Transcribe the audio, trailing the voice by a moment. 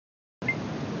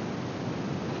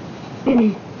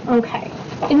Okay,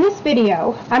 in this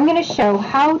video, I'm going to show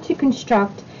how to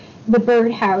construct the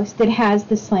birdhouse that has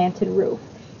the slanted roof.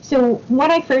 So what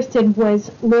I first did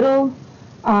was little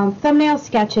thumbnail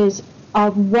sketches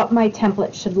of what my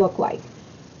template should look like.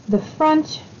 The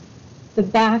front, the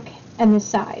back, and the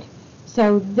side.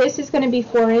 So this is going to be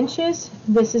 4 inches,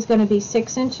 this is going to be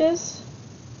 6 inches.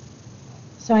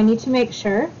 So I need to make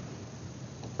sure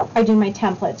I do my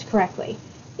templates correctly.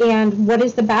 And what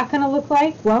is the back going to look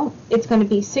like? Well, it's going to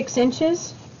be 6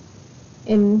 inches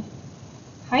in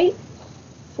height,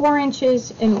 4 inches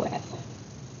in width.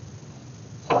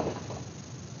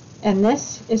 And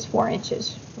this is 4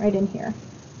 inches right in here.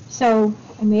 So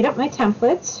I made up my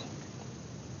templates.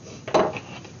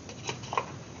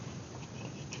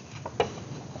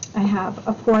 I have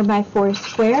a 4x4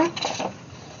 square.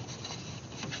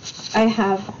 I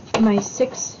have my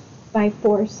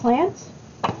 6x4 slant.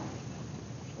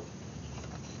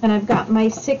 And I've got my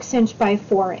 6 inch by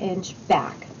 4 inch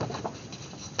back.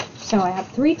 So I have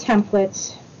 3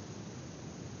 templates.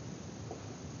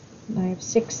 And I have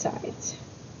 6 sides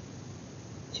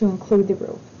to include the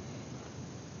roof.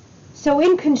 So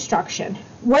in construction,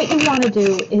 what you want to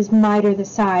do is miter the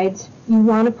sides. You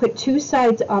want to put 2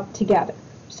 sides up together.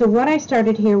 So what I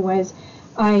started here was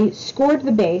I scored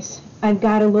the base. I've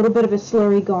got a little bit of a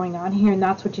slurry going on here, and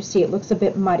that's what you see. It looks a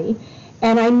bit muddy.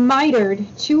 And I mitered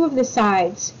 2 of the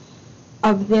sides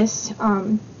of this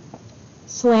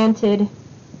slanted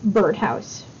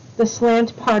birdhouse, the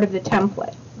slant part of the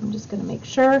template. I'm just going to make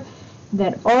sure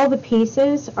that all the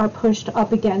pieces are pushed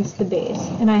up against the base.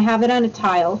 And I have it on a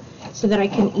tile so that I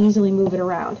can easily move it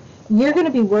around. You're going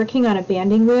to be working on a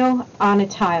banding wheel on a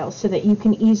tile so that you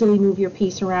can easily move your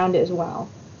piece around as well.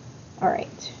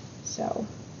 Alright, so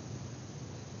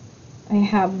I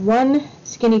have 1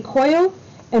 skinny coil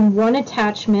and 1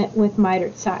 attachment with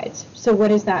mitered sides. So what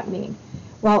does that mean?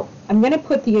 Well, I'm going to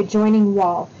put the adjoining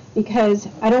wall because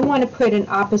I don't want to put an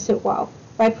opposite wall.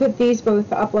 If I put these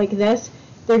both up like this,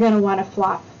 they're going to want to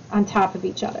flop on top of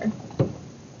each other.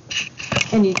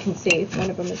 And you can see one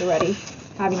of them is already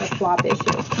having a flop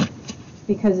issue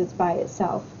because it's by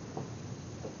itself.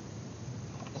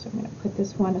 So I'm going to put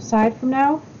this one aside from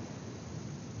now.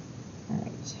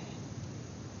 Alright.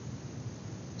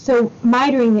 So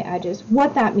mitering the edges,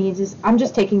 what that means is I'm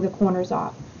just taking the corners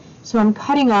off. So I'm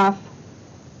cutting off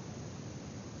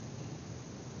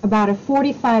about a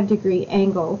 45-degree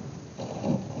angle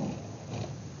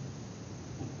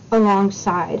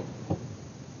alongside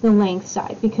the length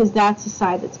side because that's the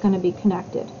side that's going to be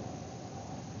connected.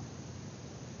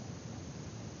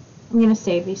 I'm going to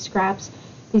save these scraps.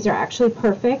 These are actually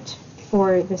perfect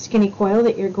for the skinny coil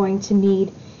that you're going to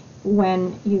need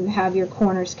when you have your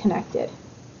corners connected.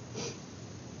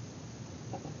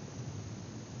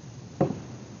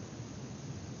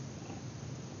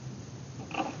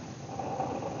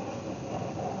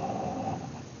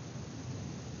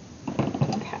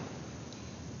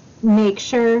 Make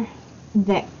sure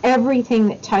that everything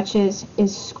that touches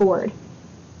is scored.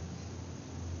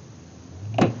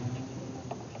 I'm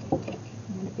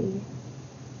going to be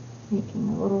making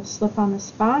a little slip on the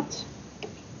spot.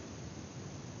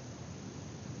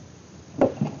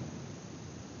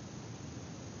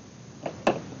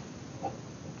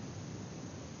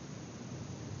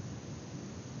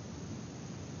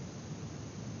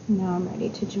 Now I'm ready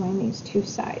to join these 2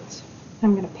 sides.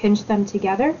 I'm going to pinch them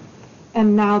together.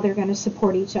 And now they're going to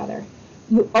support each other.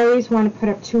 You always want to put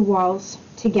up 2 walls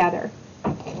together,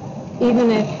 even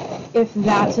if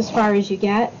that's as far as you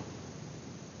get,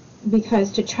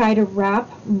 because to try to wrap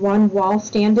 1 wall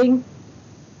standing,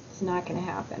 it's not going to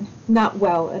happen. Not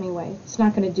well, anyway. It's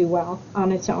not going to do well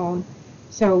on its own.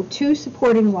 So 2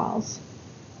 supporting walls.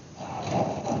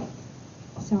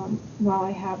 So while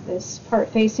I have this part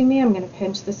facing me, I'm going to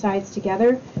pinch the sides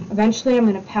together. Eventually I'm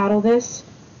going to paddle this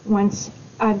once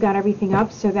I've got everything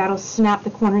up, so that'll snap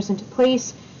the corners into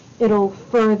place. It'll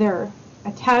further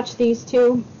attach these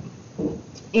 2,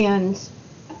 and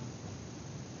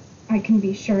I can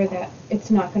be sure that it's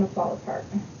not going to fall apart.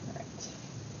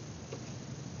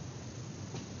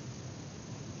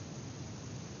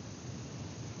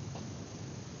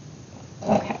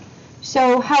 All right. Okay,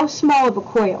 so how small of a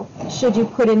coil should you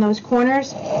put in those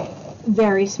corners?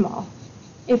 Very small.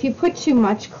 If you put too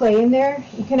much clay in there,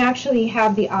 you can actually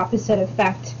have the opposite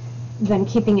effect than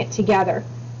keeping it together.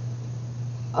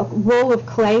 A roll of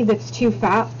clay that's too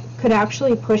fat could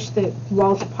actually push the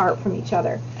walls apart from each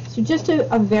other. So just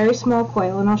a very small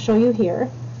coil, and I'll show you here.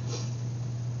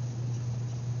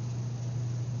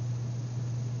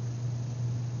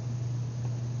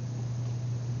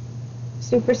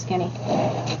 Super skinny.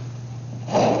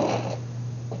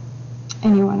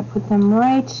 And you want to put them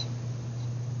right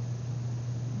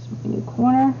new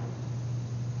corner,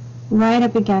 right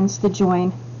up against the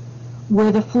join.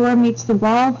 Where the floor meets the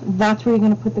wall, that's where you're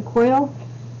going to put the coil.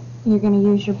 You're going to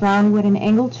use your brown wooden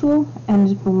angle tool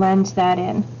and blend that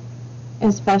in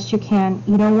as best you can.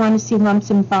 You don't want to see lumps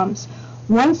and bumps.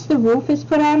 Once the roof is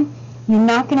put on, you're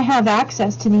not going to have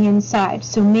access to the inside,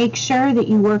 so make sure that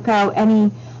you work out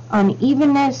any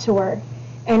unevenness or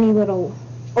any little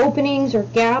openings or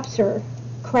gaps or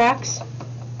cracks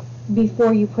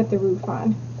before you put the roof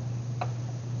on.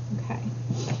 Okay.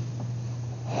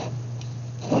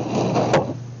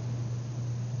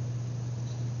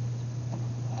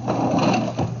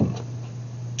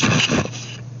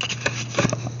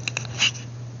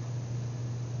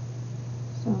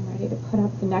 So I'm ready to put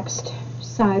up the next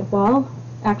side wall.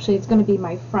 Actually, it's going to be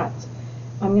my front.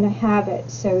 I'm going to have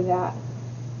it so that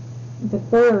the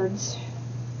bird's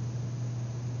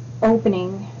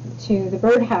opening to the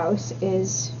birdhouse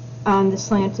is on the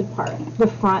slanted part. The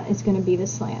front is going to be the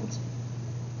slant.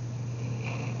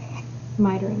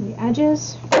 Mitering the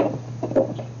edges.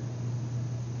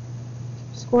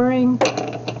 Scoring.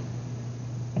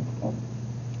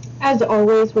 As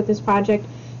always with this project,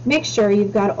 make sure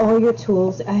you've got all your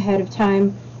tools ahead of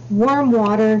time. Warm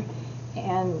water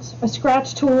and a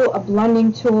scratch tool, a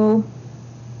blending tool.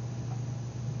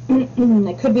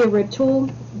 It could be a rib tool.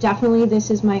 Definitely this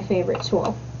is my favorite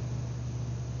tool.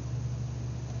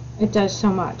 It does so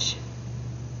much.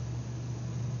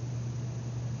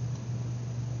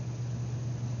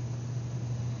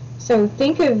 So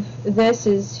think of this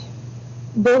as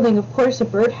building, of course, a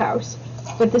birdhouse,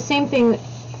 but the same thing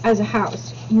as a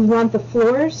house. You want the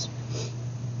floors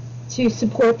to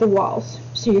support the walls.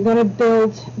 So you're going to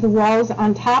build the walls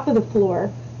on top of the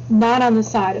floor, not on the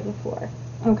side of the floor.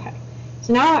 Okay.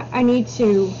 So now I need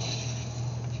to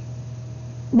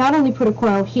not only put a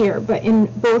coil here, but in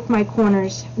both my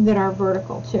corners that are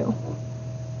vertical too.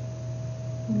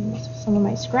 Use some of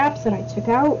my scraps that I took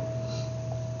out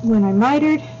when I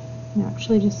mitered, and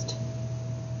actually just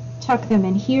tuck them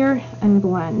in here and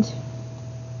blend.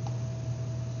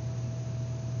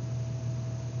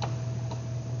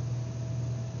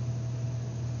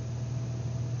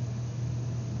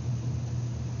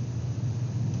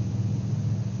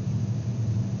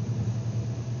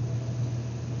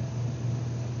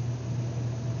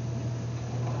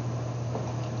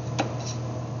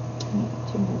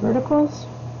 To my verticals.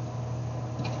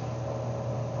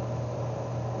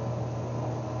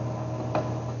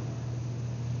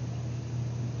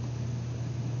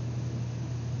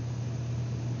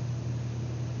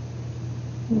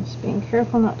 Just being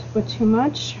careful not to put too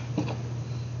much.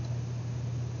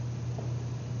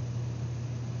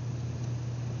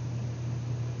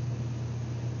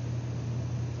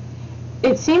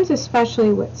 It seems,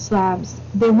 especially with slabs,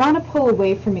 they want to pull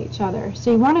away from each other.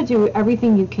 So you want to do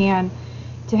everything you can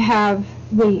to have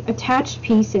the attached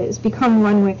pieces become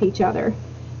one with each other.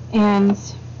 And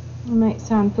it might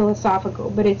sound philosophical,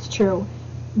 but it's true.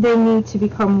 They need to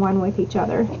become one with each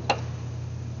other.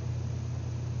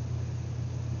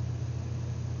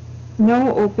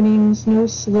 No openings, no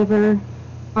sliver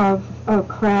of a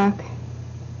crack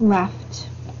left.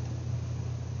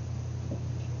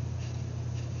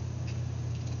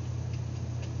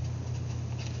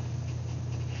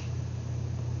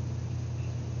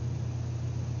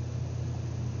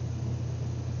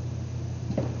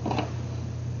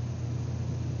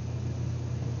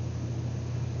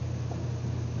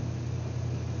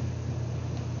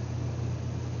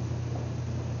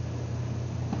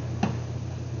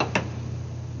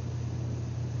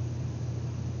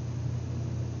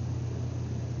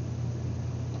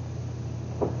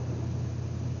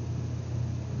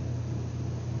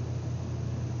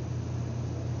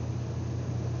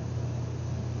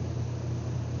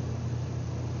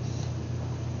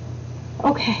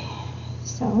 Okay,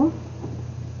 so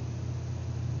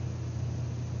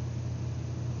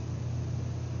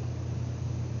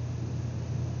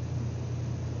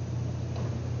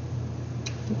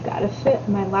I've got to fit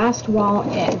my last wall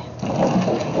in.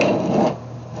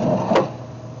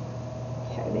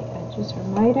 Okay, the edges are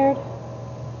mitered.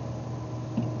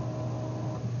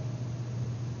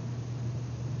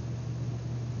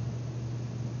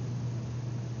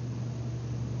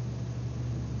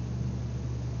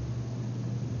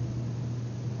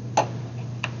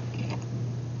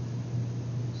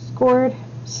 Scored,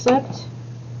 slipped,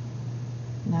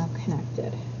 now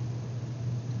connected.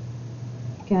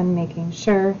 Again, making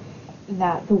sure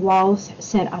that the walls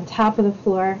sit on top of the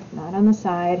floor, not on the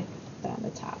side, but on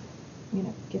the top. I'm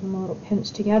going to give them a little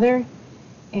pinch together,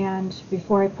 and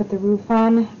before I put the roof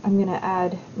on, I'm going to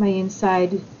add my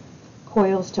inside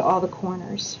coils to all the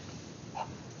corners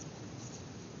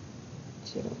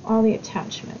to all the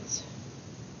attachments.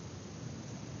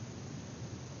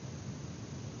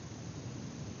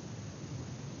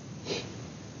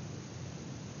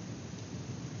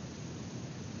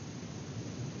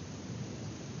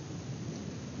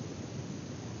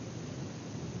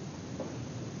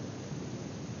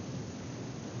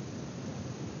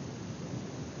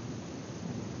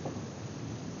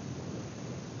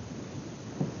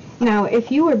 Now,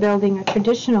 if you were building a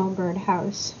traditional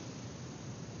birdhouse,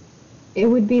 it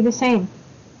would be the same.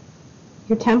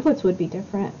 Your templates would be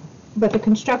different, but the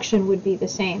construction would be the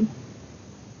same.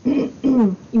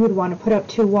 You would want to put up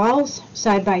 2 walls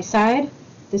side by side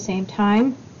at the same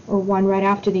time, or one right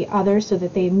after the other so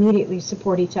that they immediately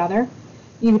support each other.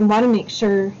 You would want to make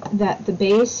sure that the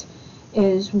base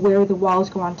is where the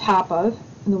walls go on top of,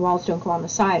 and the walls don't go on the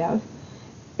side of.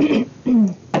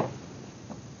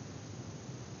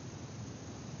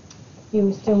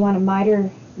 You still want to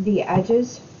miter the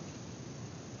edges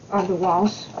of the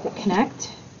walls that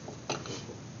connect.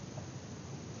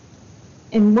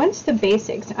 And once the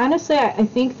basics, honestly, I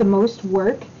think the most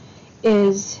work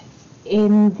is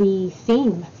in the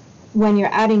theme. When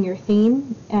you're adding your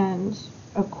theme, and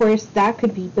of course that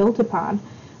could be built upon,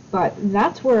 but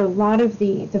that's where a lot of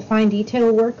the fine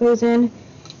detail work goes in.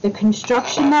 The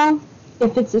construction, though,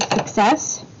 if it's a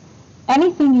success,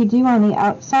 anything you do on the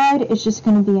outside is just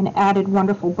going to be an added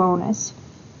wonderful bonus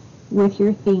with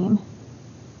your theme.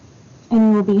 And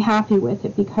you will be happy with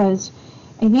it, because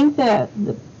I think that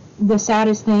the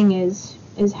saddest thing is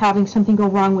having something go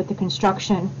wrong with the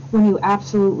construction when you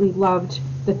absolutely loved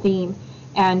the theme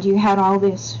and you had all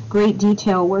this great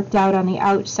detail worked out on the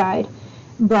outside,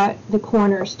 but the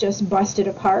corners just busted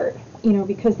apart,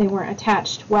 because they weren't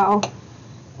attached well,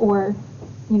 or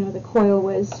the coil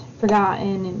was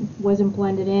forgotten and wasn't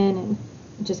blended in and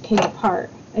it just came apart.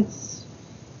 It's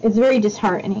very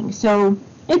disheartening. So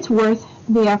it's worth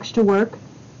the extra work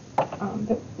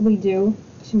that we do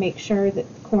to make sure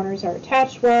that the corners are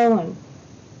attached well and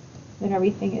that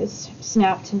everything is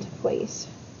snapped into place.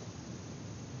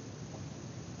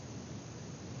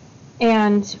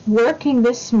 And working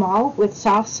this small with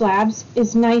soft slabs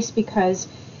is nice because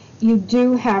you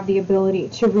do have the ability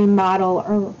to remodel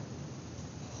or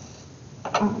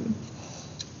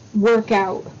work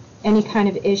out any kind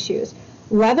of issues.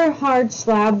 Leather hard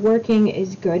slab working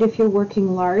is good if you're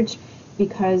working large,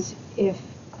 because if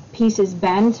pieces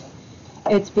bend,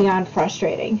 it's beyond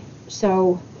frustrating.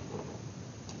 So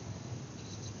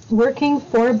working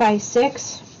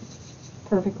 4x6,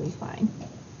 perfectly fine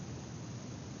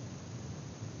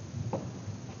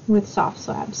with soft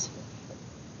slabs.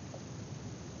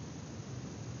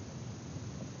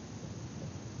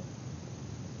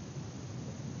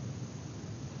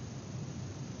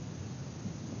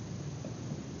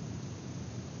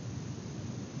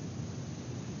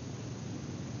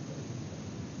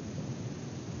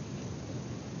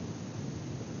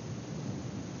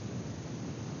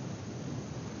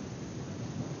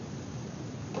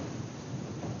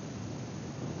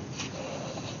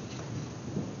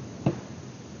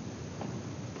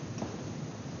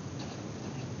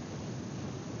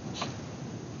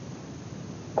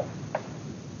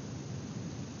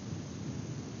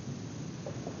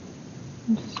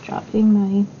 I'm just dropping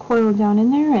my coil down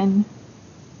in there and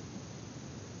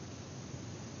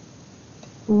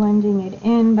blending it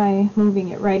in by moving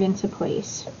it right into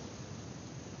place.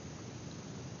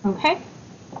 Okay,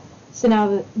 so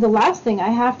now the last thing I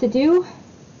have to do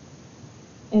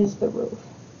is the roof.